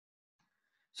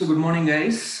So good morning,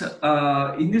 guys.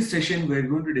 In this session, we're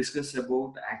going to discuss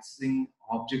about accessing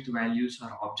object values or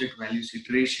object values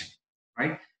iteration,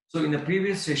 right? So in the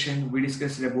previous session, we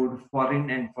discussed about foreign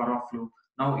and for off loop.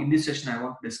 Now in this session, I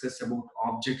want to discuss about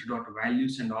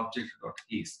object.values and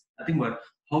object.keys. Nothing but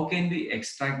how can we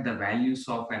extract the values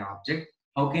of an object?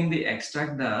 How can we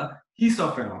extract the keys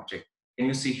of an object? Can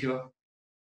you see here?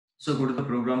 So go to the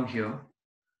program here.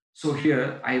 So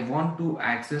here I want to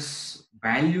access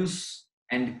values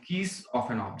and keys of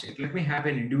an object. Let me have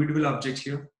an individual object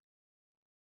here.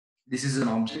 This is an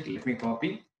object. Let me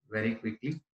copy very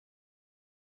quickly.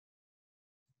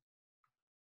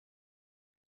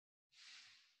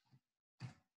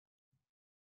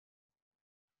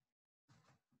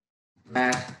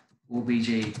 Where obj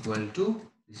equal to,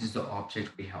 this is the object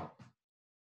we have.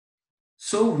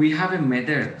 So we have a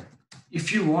method.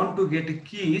 If you want to get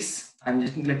keys,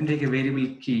 let me take a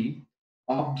variable key.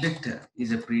 Object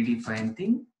is a predefined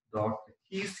thing. Dot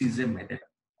keys is a method.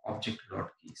 Object dot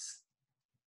keys.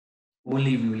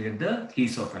 Only we will get the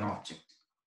keys of an object.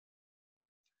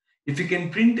 If you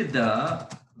can print the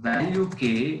value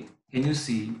k, can you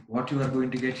see what you are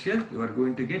going to get here? You are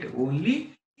going to get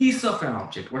only keys of an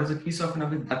object. What is the keys of an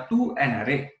object? That to an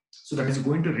array. So that is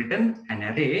going to return an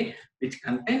array which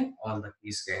contain all the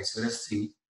keys, guys. Let us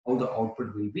see how the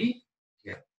output will be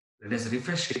here. Let us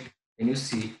refresh it. Can you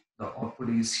see the output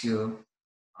is here?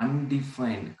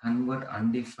 Undefined. Convert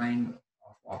undefined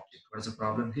of object. What is the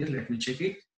problem here? Let me check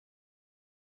it.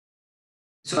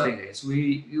 Sorry guys,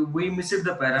 we missed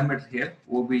the parameter here.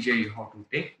 Obj you have to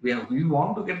take. We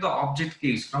want to get the object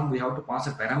keys from, we have to pass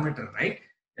a parameter, right?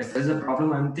 Yes, that's the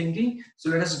problem I'm thinking. So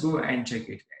let us go and check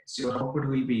it, guys. Your output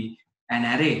will be an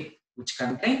array which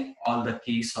contain all the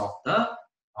keys of the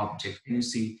object. Can you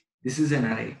see? This is an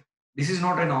array. This is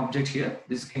not an object here.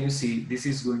 This, can you see? This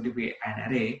is going to be an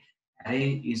array.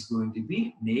 Array is going to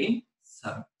be name,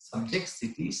 subject,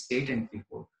 city, state, and pin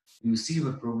code. You see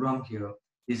your program here.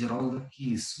 These are all the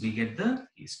keys. We get the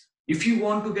keys. If you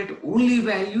want to get only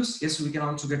values, yes, we can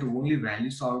also get only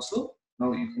values also.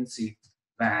 Now you can see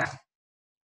where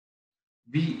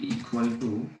b equal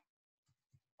to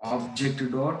object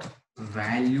dot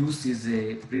values is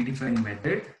a predefined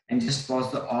method, and just pass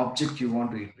the object you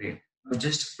want to iterate. Now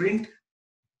just print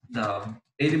the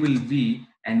variable b,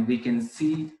 and we can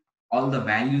see all the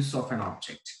values of an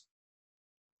object.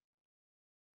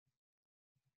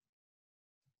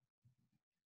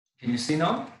 Can you see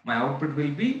now? My output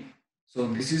will be, so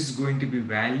this is going to be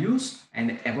values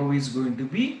and above is going to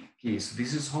be keys.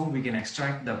 This is how we can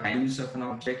extract the values of an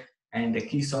object and the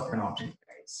keys of an object,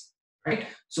 guys. Right?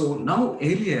 So now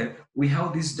earlier we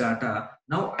have this data.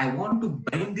 Now I want to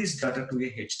bind this data to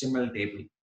a HTML table.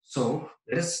 So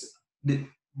let us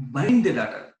bind the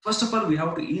data. First of all, we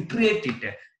have to iterate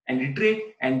it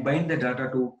and bind the data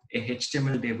to a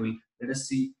HTML table. Let us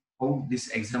see how this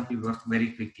example works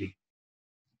very quickly.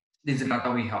 This is the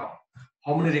data we have.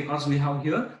 How many records we have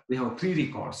here? We have 3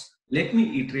 records. Let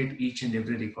me iterate each and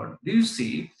every record. Do you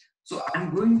see? So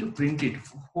I'm going to print it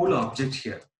whole object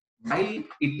here. While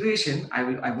iteration,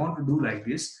 I want to do like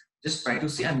this. Just try to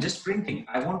see. I'm just printing.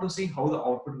 I want to see how the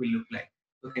output will look like.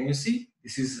 So can you see?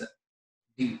 This is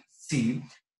the C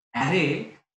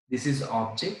array. This is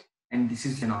object, and this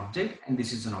is an object, and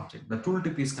this is an object. The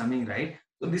tooltip is coming, right?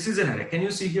 So this is an array. Can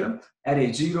you see here?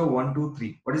 Array 0, 1, 2,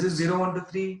 3. What is this 0, 1, 2,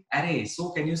 3? Array. So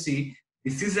can you see?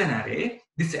 This is an array.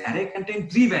 This array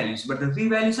contains 3 values, but the 3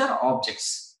 values are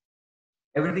objects.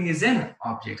 Everything is an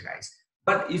object, guys.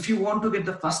 But if you want to get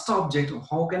the first object,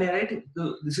 how can I write it?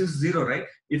 This is 0, right?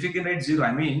 If you can write 0,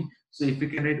 I mean, so if you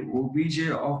can write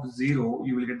obj of 0,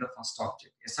 you will get the first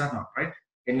object. Yes or not, right?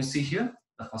 Can you see here?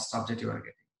 The first object you are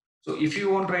getting. So if you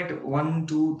want to write 1,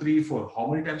 2, 3, 4, how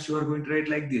many times you are going to write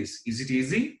like this? Is it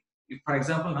easy? If, for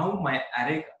example, now my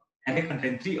array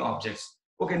contains 3 objects.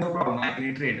 Okay, no problem. I can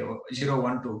iterate 0,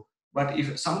 1, 2. But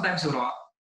if sometimes your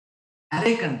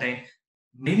array contains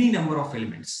many number of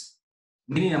elements,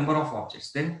 many number of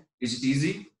objects, then is it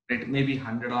easy? Right? Maybe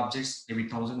 100 objects, maybe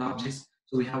 1000 objects.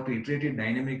 So we have to iterate it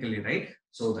dynamically, right?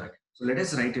 So let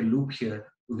us write a loop here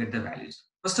to get the values.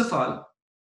 First of all,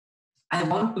 I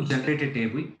want to generate a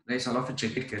table. Guys, all of you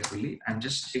check it carefully. I'm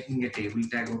just taking a table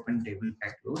tag open, table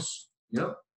tag close.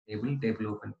 Here, table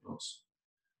open, close.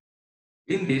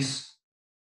 In this,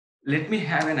 let me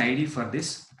have an ID for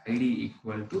this. ID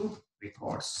equal to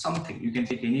records, something. You can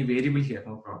take any variable here,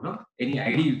 no problem. Any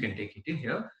ID you can take it in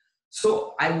here.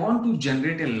 So I want to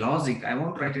generate a logic. I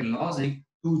want to write a logic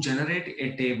to generate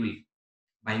a table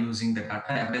by using the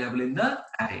data available in the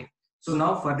array. So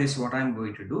now for this, what I'm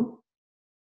going to do.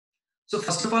 So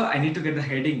first of all, I need to get the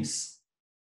headings.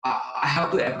 I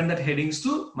have to append that headings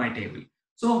to my table.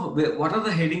 So what are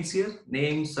the headings here?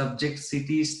 Name, subject,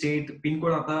 city, state, pin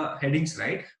code are the headings,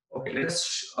 right? Okay, let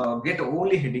us get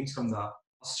only headings from the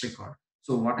first record.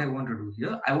 So what I want to do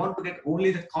here, I want to get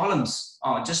only the columns.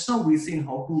 Just now we seen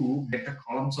how to get the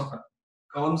columns of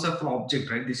an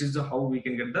object, right? This is the how we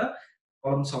can get the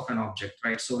columns of an object,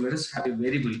 right? So let us have a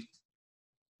variable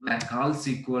that calls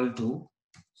equal to,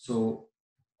 so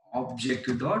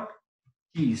object dot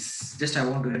keys. Just I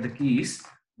want to get the keys,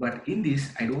 but in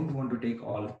this I don't want to take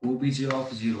all obj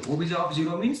of 0. Obj of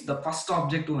 0 means the first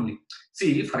object only.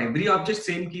 See, for every object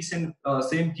same keys and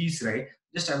same keys, right?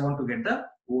 Just I want to get the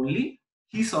only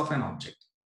keys of an object,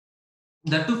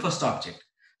 that to first object.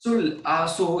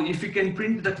 So if you can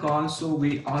print the call, so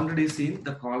we already seen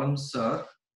the columns are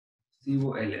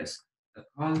cols. The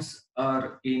calls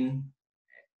are in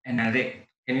an array.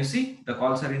 Can you see the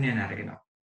calls are in an array now?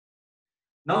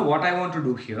 Now what I want to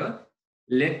do here,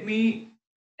 let me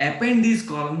append these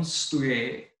columns to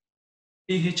a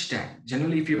th tag.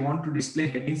 Generally, if you want to display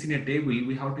headings in a table,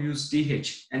 we have to use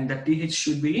th, and the th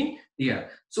should be in here.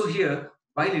 So here,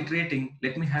 while iterating,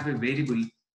 let me have a variable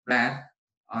where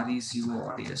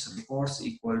records records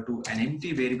equal to an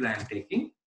empty variable I am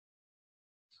taking.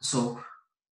 So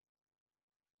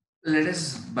let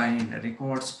us bind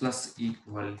records plus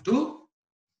equal to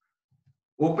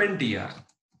open tr.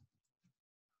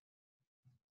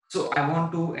 So I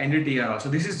want to end it here also.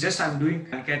 This is just I'm doing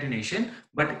concatenation,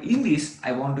 but in this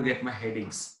I want to get my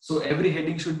headings. So every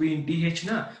heading should be in th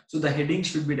na. So the heading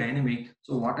should be dynamic.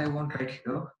 So what I want right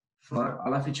here, for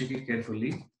all of you check it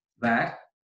carefully, where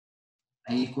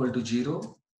I equal to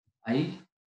 0, I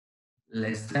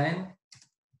less than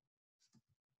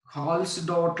calls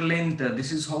dot length.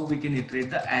 This is how we can iterate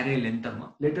the array length.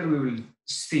 Later we will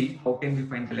see how can we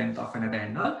find the length of an array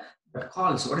and all. But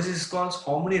calls, what is this calls?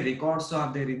 How many records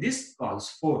are there in this calls?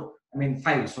 4. I mean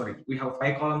 5. Sorry, we have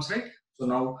 5 columns, right? So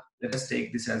now let us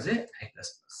take this as a I++.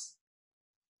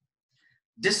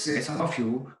 Just say some of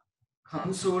you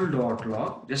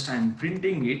console.log. Just I'm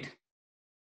printing it.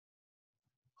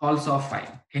 Calls of 5.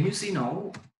 Can you see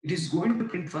now? It is going to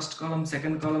print first column,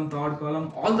 second column, third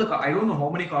column. All the I don't know how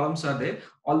many columns are there.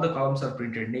 All the columns are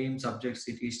printed: name, subject,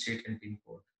 city, state, and pin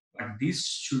code. But this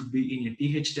should be in a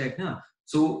th tag now.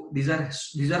 So these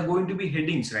are going to be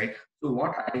headings, right? So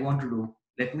what I want to do,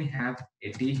 let me have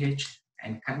a th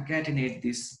and concatenate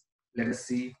this. Let us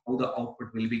see how the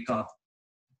output will become.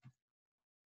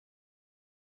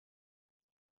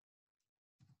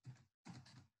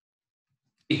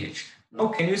 th. Now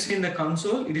can you see in the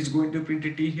console, it is going to print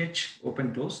a th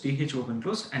open close,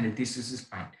 and this is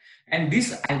fine. And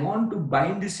this I want to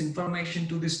bind this information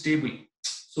to this table.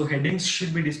 So headings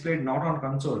should be displayed not on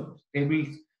console. Table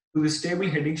to this table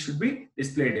headings should be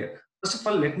displayed here. First of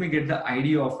all, let me get the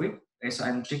ID of it. So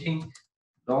I'm checking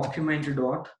document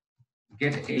dot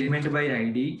get element by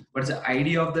ID. What's the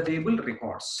ID of the table?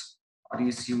 Records.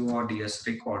 records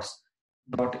records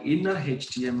dot inner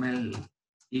HTML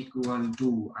equal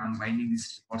to, I'm binding this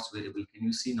records variable. Can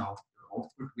you see now? The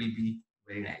output will be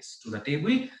very nice. To the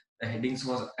table, the headings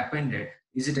was appended.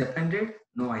 Is it appended?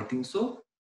 No, I think so.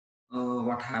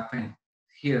 What happened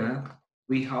here?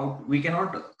 We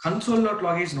cannot,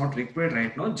 console.log is not required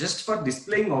right now, just for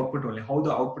displaying output only, how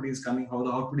the output is coming, how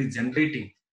the output is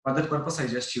generating. For that purpose, I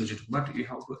just use it. But you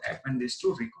have to append this to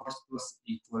records plus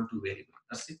equal to variable.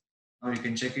 That's it. Now you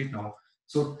can check it now.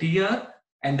 So tr,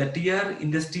 and the tr,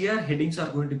 in this tr, headings are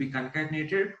going to be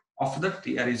concatenated. After that,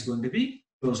 tr is going to be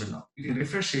closed now. You can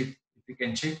refresh it if you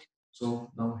can check.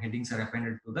 So now headings are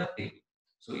appended to the table.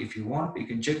 So if you want, you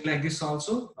can check like this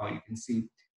also. Now you can see.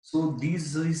 So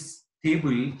these is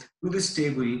table, to this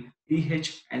table,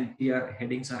 th and tr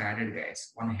headings are added,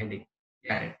 guys. One heading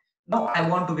added. Now I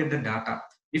want to get the data.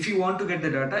 If you want to get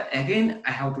the data, again,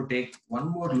 I have to take one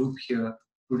more loop here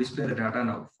to display the data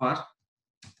now for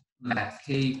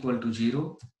k equal to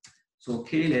 0. So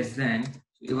k less than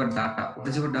your data. What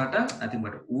is your data? Nothing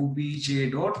but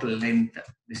obj.length.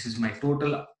 This is my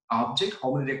total object.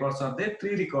 How many records are there?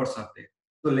 3 records are there.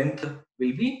 So length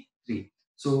will be 3.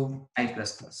 So I++.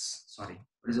 Sorry.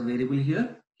 What is the variable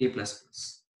here? K++.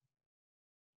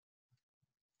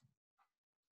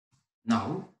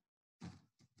 Now,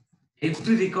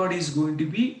 every record is going to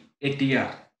be a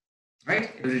tr.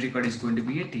 Right? Every record is going to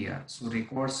be a tr. So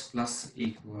records plus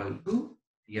equal to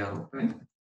tr open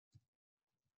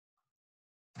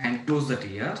and close the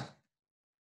tr.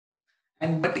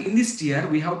 And but in this tr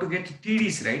we have to get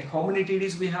tds, right? How many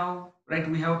tds we have? Right?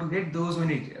 We have to get those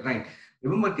many, right?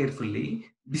 Remember carefully.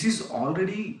 This is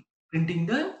already printing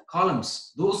the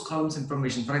columns, those columns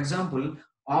information. For example,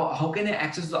 how can I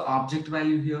access the object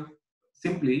value here?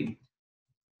 Simply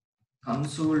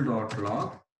console.log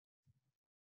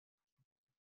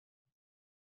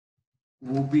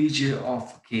obj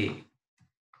of k.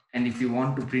 And if you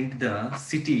want to print the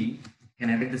city, can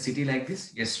I write the city like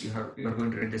this? Yes, you are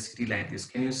going to write the city like this.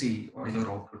 Can you see what is your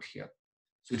output here?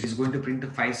 So it is going to print the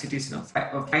 5 cities now.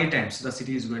 Five times the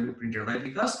city is going to be printed. Why?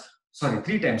 Because, sorry,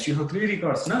 3 times. You have 3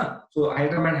 records now. So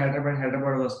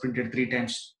Hyderabad was printed 3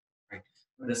 times. Right.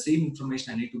 But the same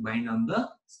information I need to bind on the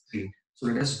screen. So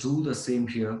let us do the same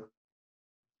here.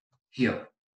 Here.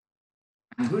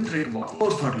 I'm going to write one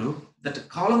more for loop that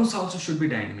columns also should be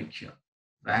dynamic here.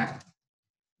 Where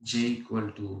j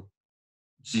equal to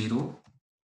 0,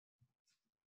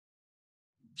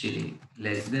 j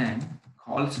less than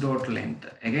calls dot length.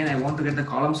 Again, I want to get the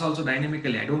columns also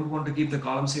dynamically. I don't want to keep the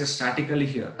columns here statically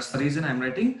here. That's the reason I'm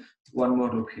writing one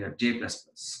more loop here, j plus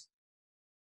plus.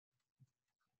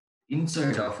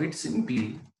 Inside of it,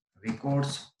 simply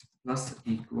records plus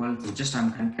equal to, just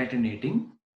I'm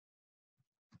concatenating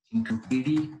into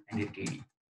td and a td.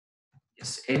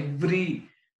 Yes, every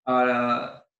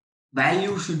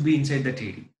value should be inside the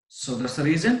td. So that's the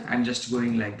reason I'm just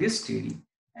going like this, td.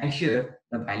 And here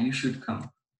the value should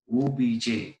come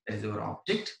obj, that is our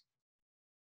object.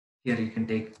 Here you can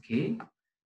take k.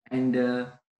 And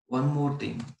one more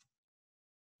thing.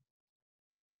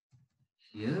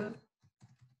 Here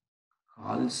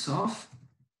calls of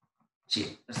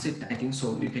j. That's it. I think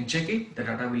so. You can check it. The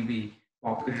data will be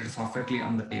populated perfectly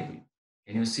on the table.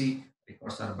 Can you see?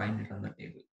 Records are binded on the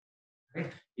table.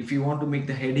 Right. If you want to make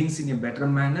the headings in a better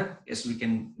manner, yes, we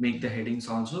can make the headings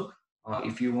also.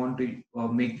 If you want to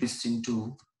make this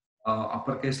into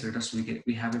uppercase letters,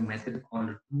 we have a method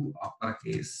called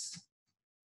toUppercase.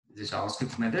 This is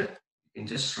JavaScript method. You can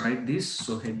just write this,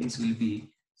 so headings will be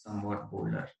somewhat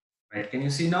bolder. Right? Can you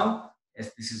see now?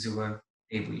 Yes, this is your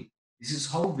table. This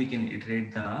is how we can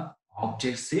iterate the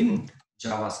objects in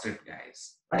JavaScript,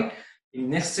 guys. Right? In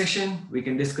next session, we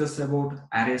can discuss about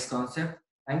arrays concept.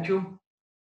 Thank you.